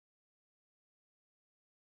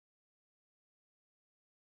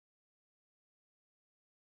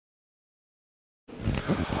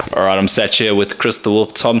All right, I'm sat here with Chris the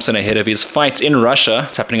Wolf Thompson ahead of his fight in Russia.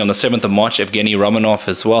 It's happening on the 7th of March. Evgeny Romanov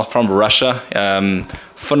as well from Russia.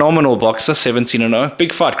 Phenomenal boxer, 17-0.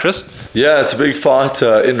 Big fight, Chris. Yeah, it's a big fight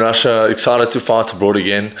in Russia. Excited to fight abroad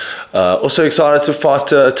again. Also excited to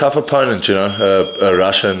fight a tough opponent, you know, a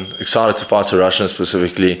Russian. Excited to fight a Russian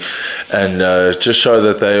specifically. And just show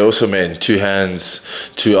that they also men. Two hands,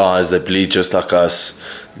 two eyes, they bleed just like us.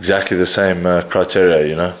 Exactly the same criteria,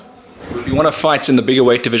 you know. If you want to fight in the bigger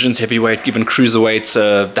weight divisions, heavyweight, even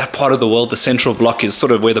cruiserweight, that part of the world, the central block, is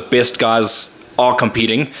sort of where the best guys are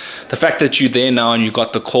competing. The fact that you're there now and you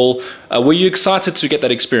got the call, were you excited to get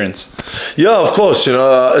that experience? Yeah, of course. You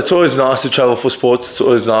know, it's always nice to travel for sports. It's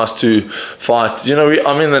always nice to fight. You know,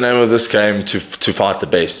 I'm in the name of this game to fight the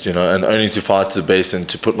best, you know, and only to fight the best and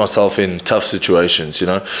to put myself in tough situations, you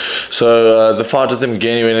know. So the fight with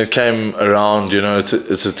Evgeny, when it came around, you know,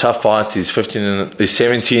 it's a tough fight. He's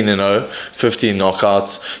 17-0, 15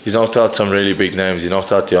 knockouts. He's knocked out some really big names. He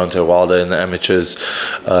knocked out Deontay Wilder in the amateurs.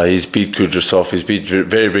 He's beat Kudryashov. He's beat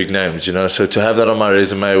very big names, you know. So to have that on my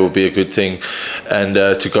resume will be a good thing, and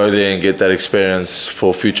to go there and get that experience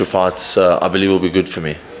for future fights, I believe will be good for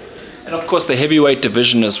me. And of course the heavyweight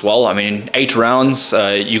division as well. I mean, 8 rounds,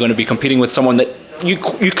 you're going to be competing with someone that you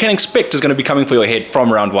can expect is going to be coming for your head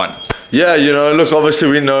from round 1. Yeah, you know, look, obviously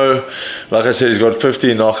we know, like I said, he's got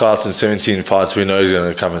 15 knockouts and 17 fights. We know he's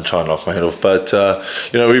going to come and try and knock my head off. But,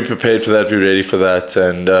 you know, we're prepared for that, we're ready for that.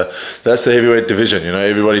 And that's the heavyweight division, you know.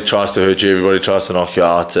 Everybody tries to hurt you, everybody tries to knock you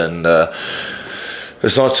out. And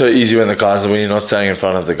it's not so easy when you're not staying in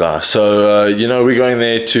front of the guy. So, you know, we're going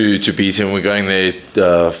there to beat him. We're going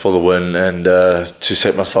there for the win and to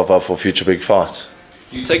set myself up for future big fights.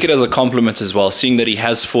 You take it as a compliment as well, seeing that he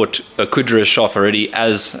has fought Kudryashov already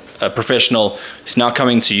as a professional. He's now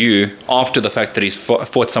coming to you after the fact that he's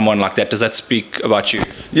fought someone like that. Does that speak about you?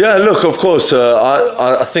 Yeah, look, of course.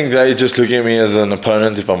 I think they just look at me as an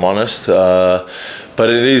opponent, if I'm honest. But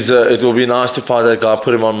it will be nice to fight that guy,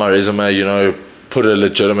 put him on my resume, you know, put a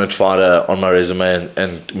legitimate fighter on my resume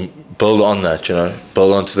and build on that, you know,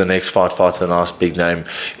 build on to the next fight a nice big name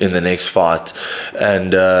in the next fight.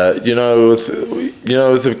 And you know,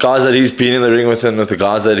 with the guys that he's been in the ring with and with the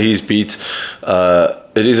guys that he's beat,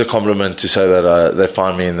 it is a compliment to say that they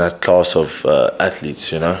find me in that class of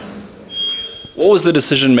athletes, you know. What was the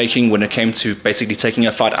decision making when it came to basically taking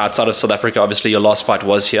a fight outside of South Africa? Obviously your last fight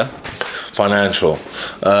was here. Financial.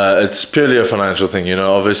 It's purely a financial thing, you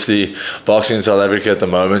know. Obviously boxing in South Africa at the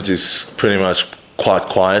moment is pretty much quite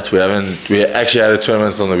quiet. We actually had a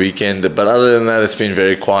tournament on the weekend, but other than that it's been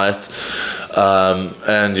very quiet.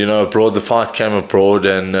 And you know, abroad, the fight came abroad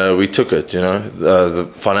and we took it, you know. The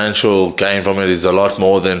financial gain from it is a lot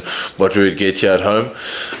more than what we would get here at home,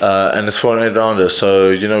 and it's for an 8-rounder.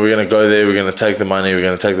 So you know, we're going to go there, we're going to take the money, we're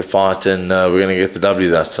going to take the fight, and we're going to get the W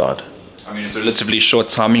that side. I mean, it's a relatively short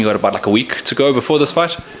time. You got about like a week to go before this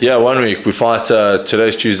fight? Yeah, 1 week. We fight,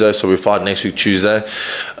 today's Tuesday, so we fight next week Tuesday.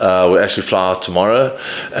 We actually fly out tomorrow,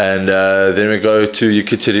 and then we go to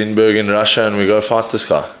Yekaterinburg in Russia and we go fight this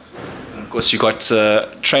guy. Of course, you got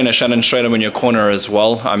trainer Shannon Schrader in your corner as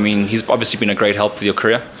well. I mean, he's obviously been a great help for your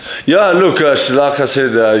career. Yeah, look, like I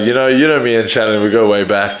said, you know me and Shannon, we go way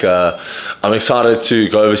back. I'm excited to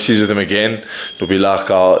go overseas with him again. It'll be like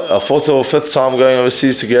our 4th or 5th time going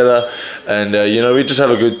overseas together. And, you know, we just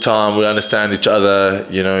have a good time. We understand each other.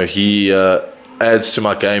 You know, he adds to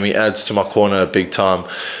my game. He adds to my corner big time.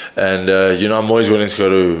 And, you know, I'm always willing to go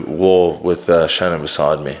to war with Shannon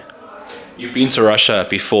beside me. You've been to Russia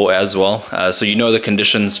before as well, so you know the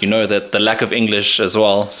conditions, you know that the lack of English as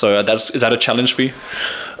well. So is that a challenge for you?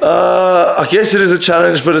 I guess it is a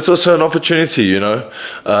challenge, but it's also an opportunity, you know.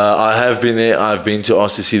 I have been there. I've been to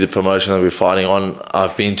RCC, the promotion that we're fighting on.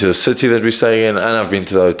 I've been to the city that we're staying in, and I've been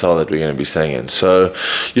to the hotel that we're going to be staying in. So,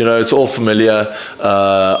 you know, it's all familiar.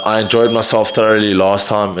 I enjoyed myself thoroughly last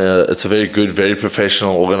time. It's a very good, very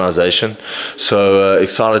professional organization. So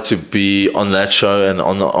excited to be on that show and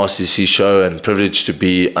on the RCC show, and privileged to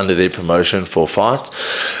be under their promotion for a fight.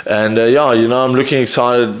 And yeah, you know, I'm looking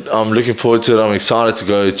forward to it. I'm excited to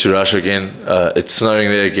go to Russia again. It's snowing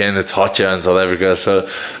there again. It's hot here in South Africa, so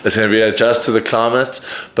it's going to be adjust to the climate,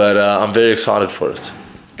 but I'm very excited for it.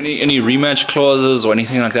 Any rematch clauses or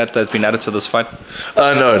anything like that that's been added to this fight?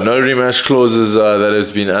 No rematch clauses that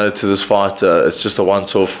has been added to this fight. It's just a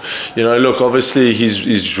once-off. You know, look, obviously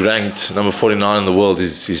he's ranked number 49 in the world.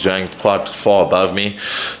 He's ranked quite far above me.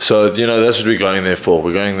 So, you know, that's what we're going there for.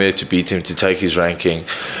 We're going there to beat him, to take his ranking,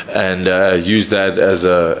 and use that as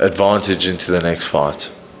an advantage into the next fight.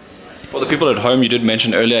 For the people at home, you did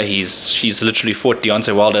mention earlier he's literally fought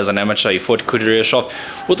Deontay Wilder as an amateur. He fought Kudryashov.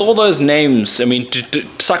 With all those names, I mean,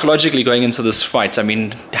 psychologically going into this fight, I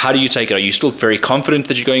mean, how do you take it? Are you still very confident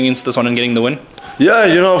that you're going into this one and getting the win? Yeah,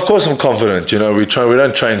 of course I'm confident. We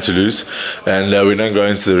don't train to lose, and we don't go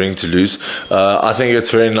into the ring to lose. I think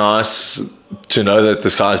it's very nice to know that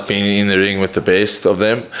this guy's been in the ring with the best of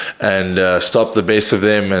them and stopped the best of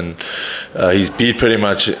them, and he's beat pretty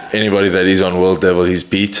much anybody that is on world level. He's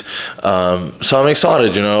beat, so I'm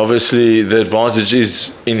excited. Obviously the advantage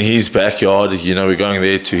is in his backyard. We're going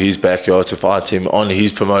there to his backyard to fight him on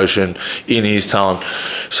his promotion in his town.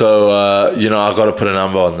 So I've got to put a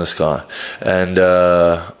number on this guy, and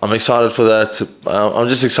I'm excited for that. I'm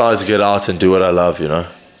just excited to get out and do what I love.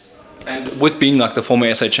 And with being like the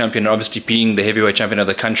former SA champion, obviously being the heavyweight champion of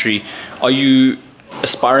the country, are you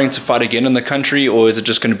aspiring to fight again in the country, or is it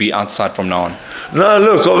just going to be outside from now on? No,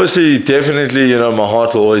 look, obviously, definitely, my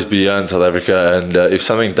heart will always be here in South Africa, and if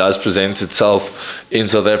something does present itself in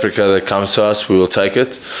South Africa that comes to us, we will take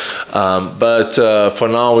it. But for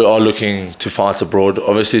now, we are looking to fight abroad.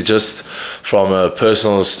 Obviously, just from a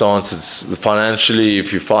personal stance, it's financially,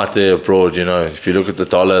 if you fight there abroad, if you look at the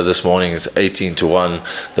dollar this morning, it's 18 to 1,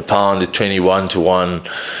 the pound is 21 to 1.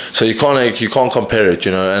 So you can't compare it,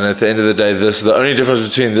 and at the end of the day, the only difference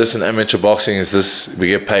between this and amateur boxing is this: we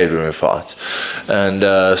get paid when we fight. And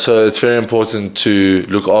so it's very important to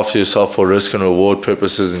look after yourself for risk and reward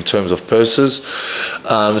purposes in terms of purses.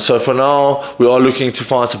 So for now, we are looking to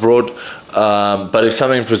fight abroad. But if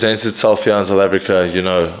something presents itself here in South Africa,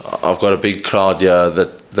 I've got a big crowd here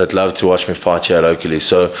that love to watch me fight here locally.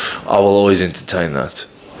 So I will always entertain that.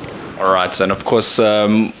 All right. And of course,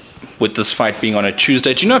 with this fight being on a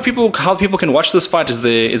Tuesday, do you know how people can watch this fight? Is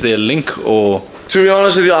there a link or? To be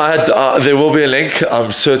honest with you, there will be a link.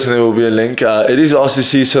 I'm certain there will be a link. It is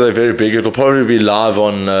RCC, so they're very big. It'll probably be live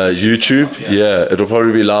on YouTube. Yeah, it'll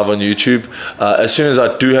probably be live on YouTube. As soon as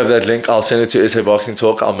I do have that link, I'll send it to SA Boxing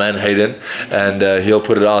Talk, our man Hayden, and he'll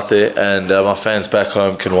put it out there, and my fans back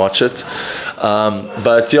home can watch it.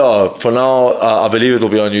 But yeah, for now, I believe it'll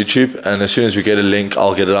be on YouTube, and as soon as we get a link,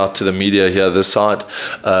 I'll get it out to the media here this side,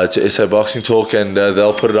 to SA Boxing Talk, and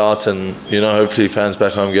they'll put it out, and hopefully fans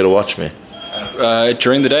back home get to watch me.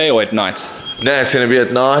 During the day or at night? No, it's going to be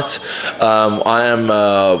at night. I am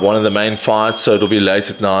one of the main fights, so it'll be late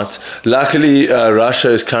at night. Luckily,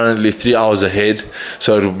 Russia is currently 3 hours ahead,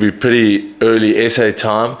 so it'll be pretty early SA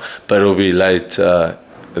time, but it'll be late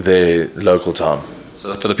their local time.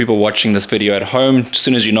 So for the people watching this video at home, as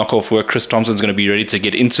soon as you knock off work, Chris Thompson's going to be ready to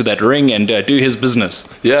get into that ring and do his business.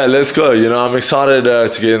 Yeah, let's go. I'm excited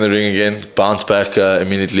to get in the ring again, bounce back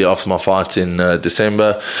immediately after my fight in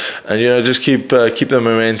December, and just keep the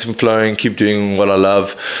momentum flowing, keep doing what I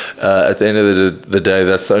love. At the end of the day,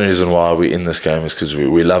 that's the only reason why we're in this game, is because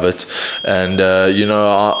we love it. And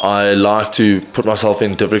I like to put myself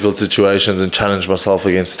in difficult situations and challenge myself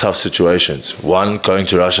against tough situations. One, going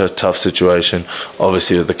to Russia, tough situation,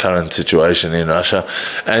 obviously with the current situation in Russia,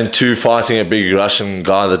 and two, fighting a big Russian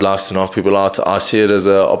guy that likes to knock people out. I see it as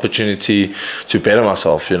an opportunity to better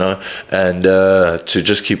myself, and to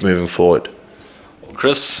just keep moving forward.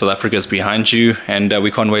 Chris, South Africa is behind you, and we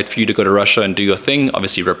can't wait for you to go to Russia and do your thing,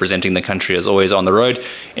 obviously representing the country as always on the road.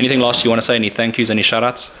 Anything last you want to say? Any thank yous, any shout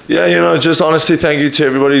outs? Yeah, just honestly thank you to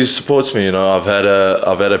everybody who supports me. I've had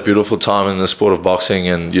a beautiful time in the sport of boxing,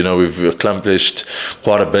 and we've accomplished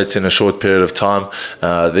quite a bit in a short period of time.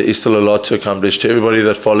 There is still a lot to accomplish. To everybody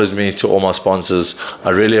that follows me, to all my sponsors, I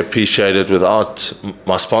really appreciate it. Without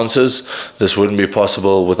my sponsors, this wouldn't be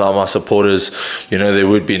possible. Without my supporters, there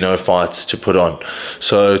would be no fights to put on.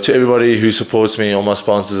 So to everybody who supports me, all my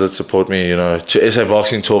sponsors that support me, to SA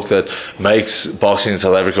Boxing Talk that makes boxing in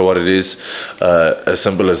South Africa what it is, as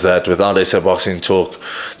simple as that. Without SA Boxing Talk,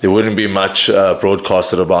 there wouldn't be much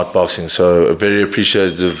broadcasted about boxing. So very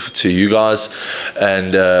appreciative to you guys,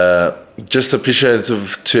 and just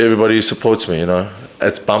appreciative to everybody who supports me.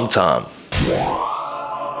 It's bum time.